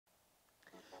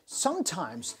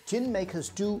Sometimes gin makers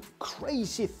do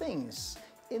crazy things.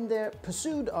 In their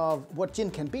pursuit of what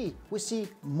gin can be, we see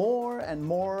more and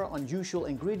more unusual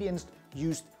ingredients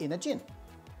used in a gin.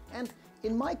 And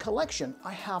in my collection,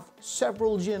 I have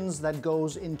several gins that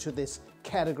goes into this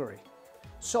category.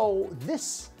 So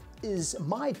this is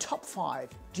my top 5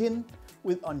 gin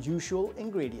with unusual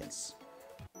ingredients.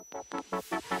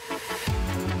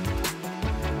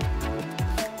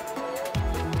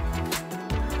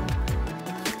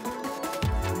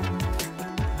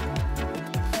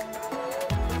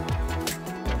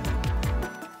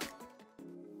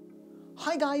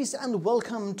 Hi guys, and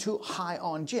welcome to High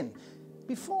on Gin.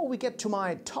 Before we get to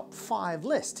my top 5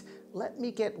 list, let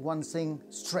me get one thing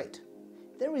straight.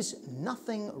 There is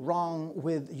nothing wrong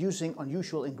with using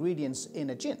unusual ingredients in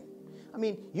a gin. I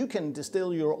mean, you can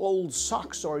distill your old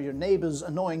socks or your neighbor's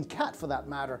annoying cat for that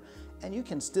matter, and you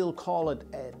can still call it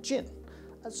a gin,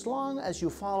 as long as you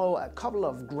follow a couple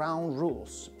of ground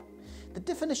rules. The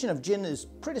definition of gin is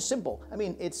pretty simple. I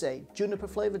mean, it's a juniper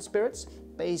flavored spirits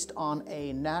based on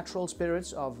a natural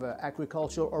spirits of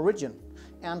agricultural origin.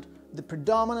 And the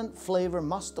predominant flavor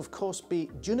must of course be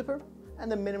juniper, and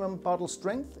the minimum bottle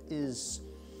strength is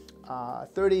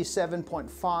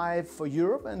 37.5 for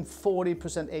Europe and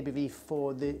 40% ABV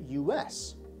for the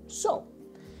US. So,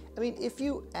 I mean, if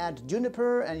you add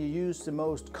juniper and you use the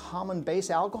most common base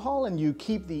alcohol and you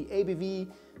keep the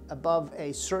ABV above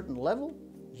a certain level,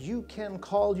 you can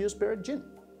call your spirit gin.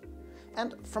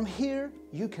 And from here,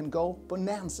 you can go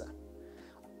bonanza.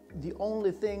 The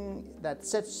only thing that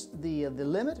sets the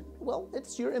limit, well,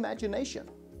 it's your imagination.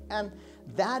 And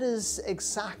that is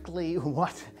exactly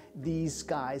what these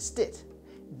guys did.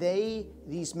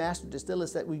 These master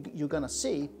distillers that you're gonna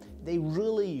see, they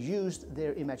really used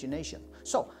their imagination.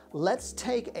 So let's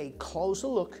take a closer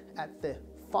look at the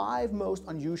 5 most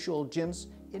unusual gins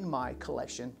in my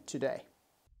collection today.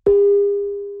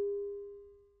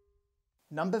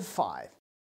 Number 5.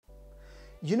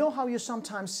 You know how you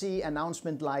sometimes see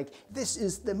announcements like, this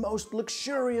is the most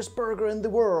luxurious burger in the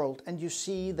world, and you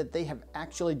see that they have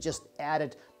actually just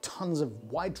added tons of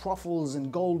white truffles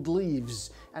and gold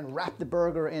leaves and wrapped the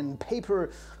burger in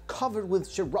paper covered with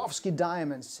Swarovski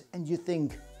diamonds, and you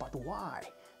think, but why?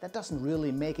 That doesn't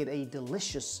really make it a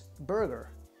delicious burger,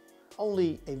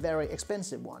 only a very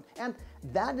expensive one. And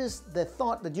that is the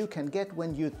thought that you can get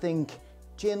when you think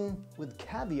gin with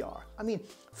caviar. I mean,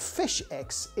 fish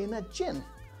eggs in a gin.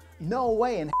 No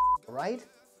way in right?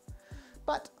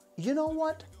 But you know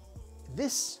what?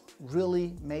 This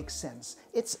really makes sense.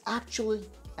 It's actually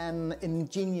an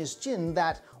ingenious gin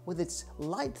that, with its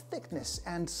light thickness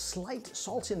and slight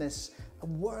saltiness,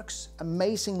 works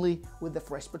amazingly with the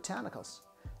fresh botanicals.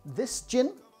 This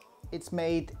gin, it's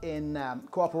made in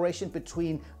cooperation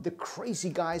between the crazy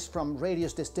guys from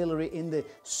Radius Distillery in the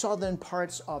southern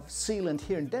parts of Zealand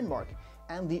here in Denmark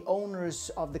and the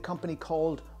owners of the company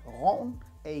called Rogn,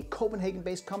 a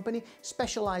Copenhagen-based company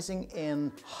specializing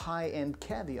in high-end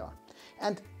caviar.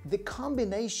 And the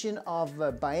combination of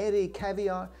Baeri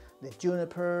caviar, the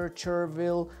juniper,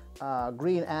 chervil,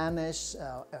 green anise,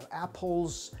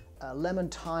 apples, lemon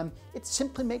thyme, it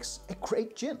simply makes a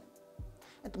great gin.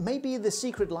 And maybe the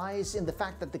secret lies in the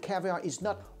fact that the caviar is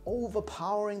not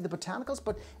overpowering the botanicals,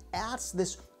 but adds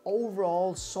this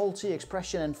overall salty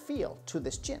expression and feel to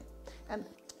this gin. And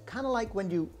kind of like when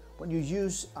you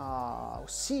use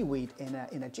seaweed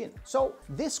in a gin. So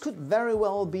this could very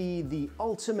well be the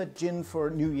ultimate gin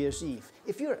for New Year's Eve.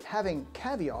 If you're having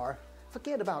caviar,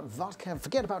 forget about vodka,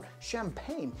 forget about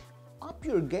champagne. Up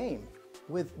your game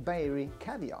with Baeri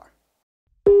caviar.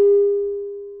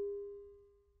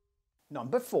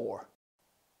 Number 4.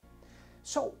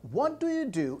 So what do you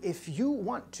do if you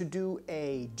want to do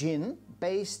a gin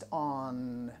based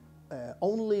on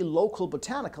only local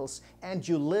botanicals and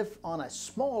you live on a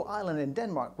small island in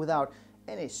Denmark without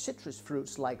any citrus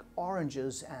fruits like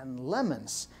oranges and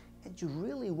lemons, and you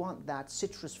really want that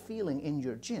citrus feeling in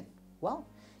your gin? Well,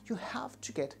 you have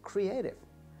to get creative.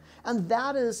 And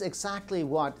that is exactly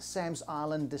what Sam's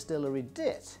Island Distillery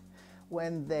did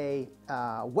when they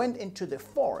went into the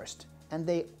forest and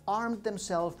they armed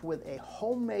themselves with a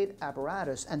homemade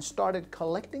apparatus and started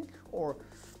collecting, or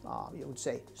you would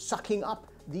say sucking up,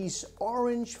 these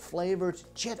orange flavored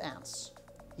jet ants.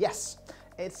 Yes,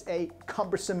 it's a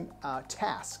cumbersome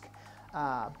task,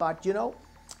 but you know,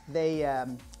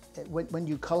 when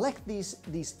you collect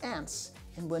these ants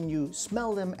and when you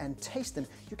smell them and taste them,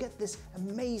 you get this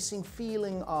amazing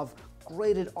feeling of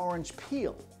grated orange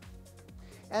peel.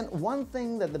 And one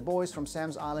thing that the boys from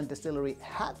Sam's Island Distillery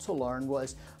had to learn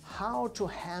was how to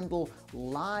handle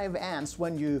live ants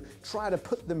when you try to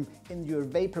put them in your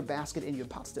vapor basket in your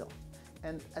pot still.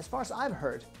 And as far as I've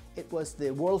heard, it was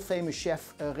the world-famous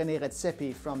chef René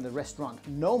Redzepi from the restaurant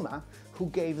Noma who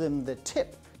gave them the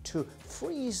tip to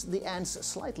freeze the ants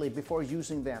slightly before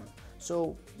using them,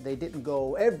 so they didn't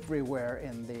go everywhere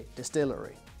in the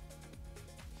distillery.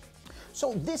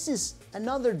 So this is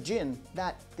another gin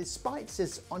that, despite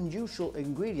its unusual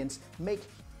ingredients, make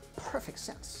perfect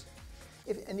sense.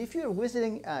 If you're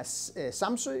visiting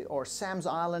Samsø or Sam's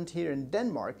Island here in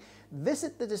Denmark,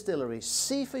 visit the distillery,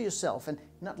 see for yourself, and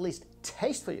not least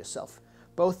taste for yourself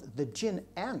both the gin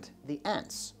and the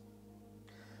ants.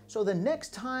 So the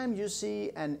next time you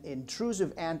see an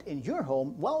intrusive ant in your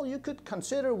home, well, you could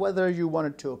consider whether you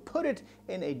wanted to put it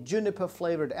in a juniper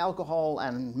flavored alcohol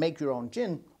and make your own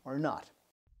gin or not.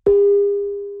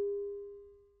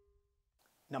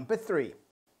 Number 3.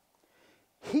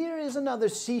 Here is another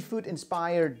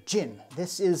seafood-inspired gin.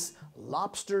 This is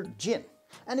Lobstar Gin.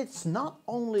 And it's not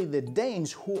only the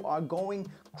Danes who are going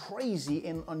crazy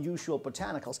in unusual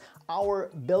botanicals. Our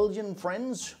Belgian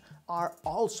friends are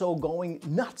also going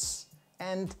nuts.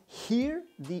 And here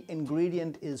the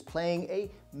ingredient is playing a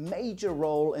major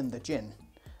role in the gin,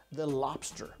 the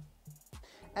lobster.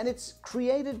 And it's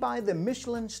created by the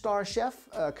Michelin star chef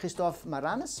Christophe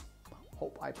Maranes.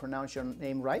 Hope I pronounce your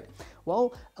name right.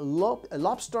 Well,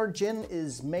 Lobstar Gin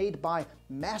is made by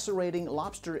macerating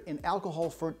lobster in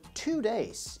alcohol for 2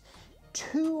 days.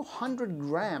 200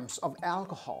 grams of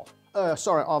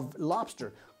of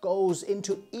lobster goes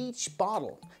into each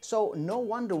bottle. So no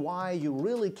wonder why you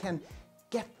really can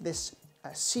get this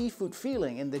seafood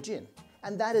feeling in the gin.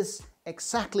 And that is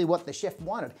exactly what the chef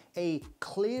wanted, a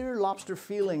clear lobster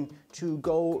feeling to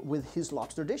go with his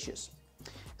lobster dishes.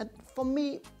 And for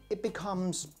me, it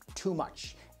becomes too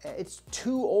much. It's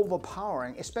too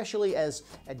overpowering, especially as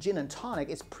a gin and tonic.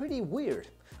 It's pretty weird.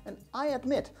 And I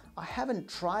admit, I haven't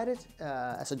tried it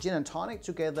as a gin and tonic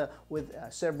together with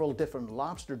several different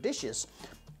lobster dishes.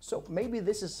 So maybe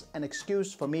this is an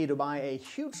excuse for me to buy a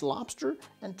huge lobster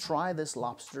and try this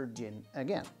lobster gin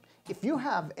again. If you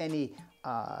have any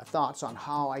thoughts on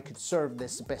how I could serve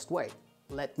this the best way,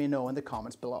 let me know in the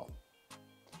comments below.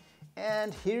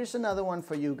 And here's another one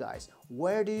for you guys.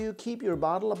 Where do you keep your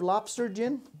bottle of Lobstar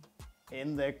Gin?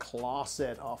 In the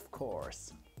closet, of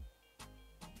course.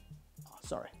 Oh,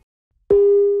 sorry.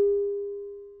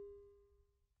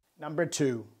 Number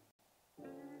 2.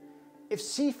 If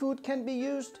seafood can be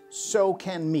used, so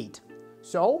can meat.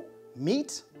 So,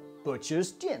 meat,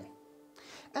 butcher's gin.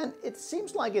 And it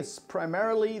seems like it's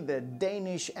primarily the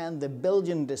Danish and the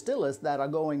Belgian distillers that are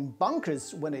going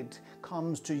bonkers when it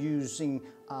comes to using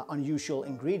unusual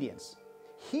ingredients.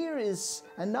 Here is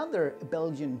another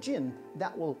Belgian gin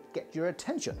that will get your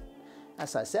attention.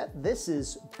 As I said, this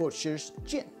is butcher's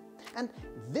gin. And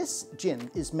this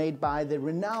gin is made by the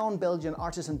renowned Belgian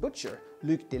artisan butcher,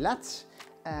 Luc Delat.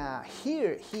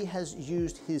 Here he has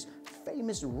used his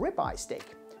famous ribeye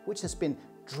steak, which has been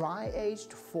dry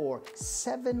aged for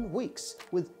 7 weeks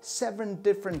with 7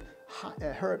 different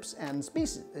herbs and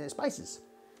spices.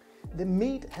 The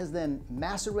meat has then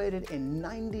macerated in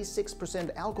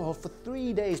 96% alcohol for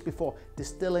 3 days before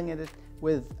distilling it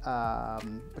with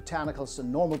botanicals,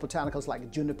 and normal botanicals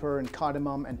like juniper and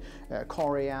cardamom and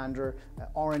coriander,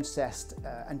 orange zest,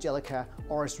 angelica,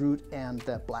 orris root, and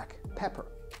black pepper.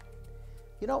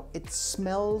 You know, it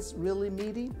smells really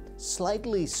meaty,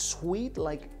 slightly sweet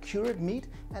like cured meat,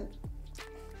 and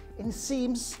it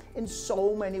seems in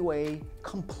so many ways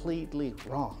completely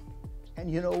wrong. And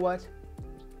you know what?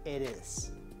 It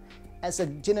is. As a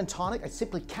gin and tonic, I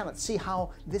simply cannot see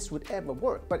how this would ever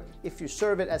work. But if you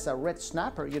serve it as a red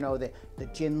snapper, you know, the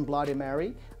gin Bloody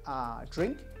Mary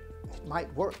drink, it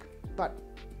might work. But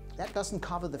that doesn't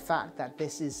cover the fact that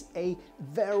this is a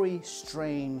very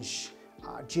strange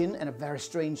gin and a very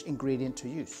strange ingredient to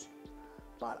use.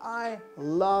 But I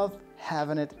love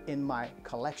having it in my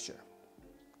collection.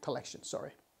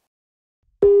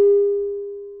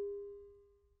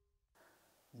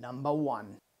 Number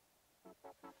 1.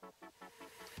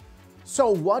 So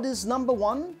what is number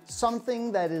 1?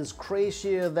 Something that is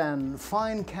crazier than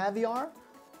fine caviar,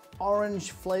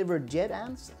 orange flavored jet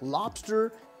ants,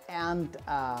 lobster, and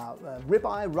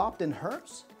ribeye wrapped in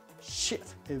herbs?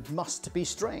 Shit, it must be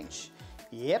strange.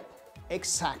 Yep,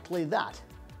 exactly that.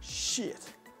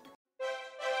 Shit.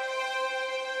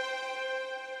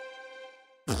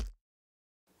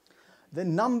 The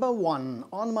number 1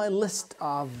 on my list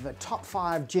of top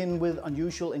 5 gin with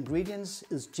unusual ingredients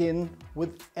is gin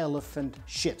with elephant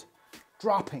shit.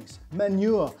 Droppings,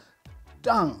 manure,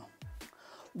 dung.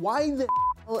 Why the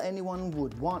hell anyone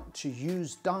would want to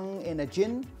use dung in a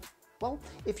gin? Well,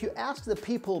 if you ask the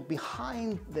people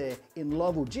behind the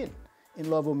Indlovu Gin,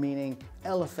 Indlovu meaning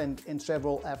elephant in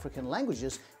several African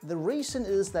languages. The reason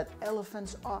is that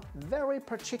elephants are very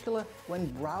particular when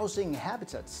browsing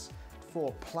habitats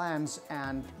for plants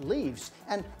and leaves,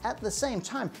 and at the same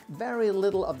time very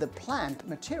little of the plant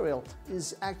material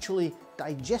is actually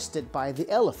digested by the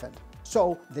elephant.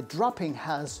 So the dropping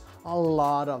has a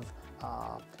lot of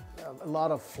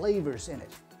flavors in it.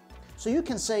 So you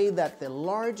can say that the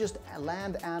largest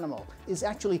land animal is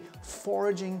actually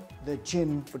foraging the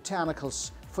gin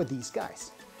botanicals for these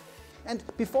guys. And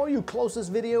before you close this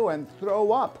video and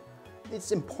throw up,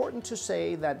 it's important to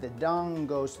say that the dung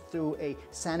goes through a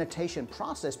sanitation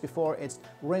process before it's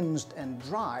rinsed and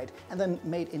dried and then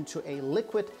made into a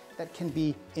liquid that can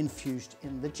be infused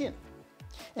in the gin.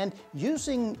 And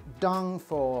using dung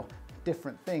for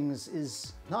different things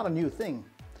is not a new thing.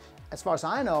 As far as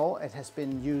I know, it has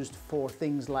been used for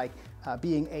things like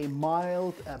being a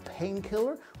mild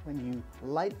painkiller when you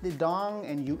light the dung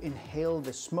and you inhale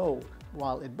the smoke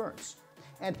while it burns.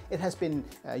 And it has been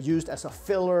used as a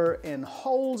filler in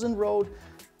holes in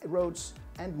roads,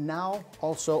 and now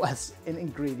also as an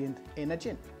ingredient in a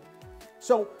gin.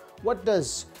 So what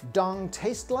does dung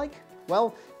taste like?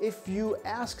 Well, if you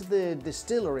ask the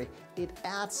distillery, it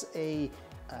adds a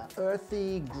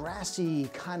earthy, grassy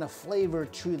kind of flavor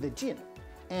to the gin.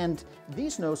 And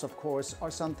these notes, of course,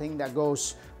 are something that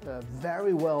goes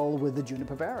very well with the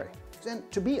juniper berry. And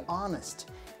to be honest,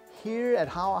 here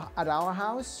at our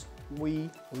house, we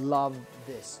love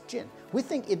this gin. We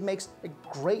think it makes a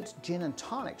great gin and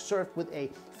tonic served with a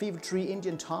fever tree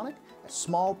Indian tonic, a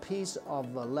small piece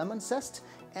of lemon zest,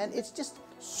 and it's just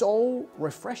so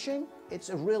refreshing. It's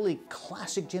a really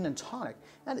classic gin and tonic,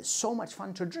 and it's so much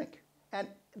fun to drink. And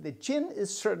the gin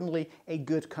is certainly a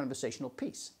good conversational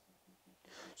piece.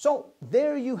 So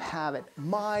there you have it,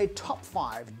 my top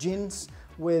 5 gins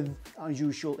with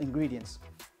unusual ingredients.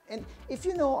 And if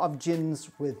you know of gins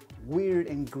with weird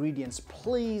ingredients,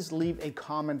 please leave a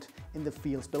comment in the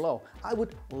fields below. I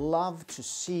would love to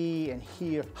see and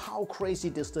hear how crazy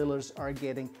distillers are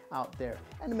getting out there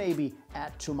and maybe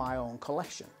add to my own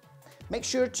collection. Make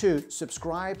sure to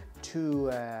subscribe to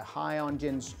High on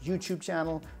Gin's YouTube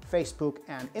channel, Facebook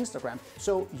and Instagram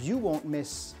so you won't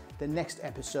miss the next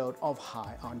episode of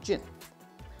High on Gin.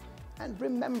 And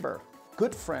remember,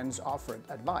 good friends offered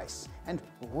advice, and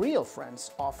real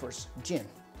friends offers gin,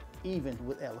 even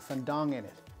with elephant dung in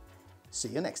it. See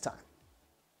you next time.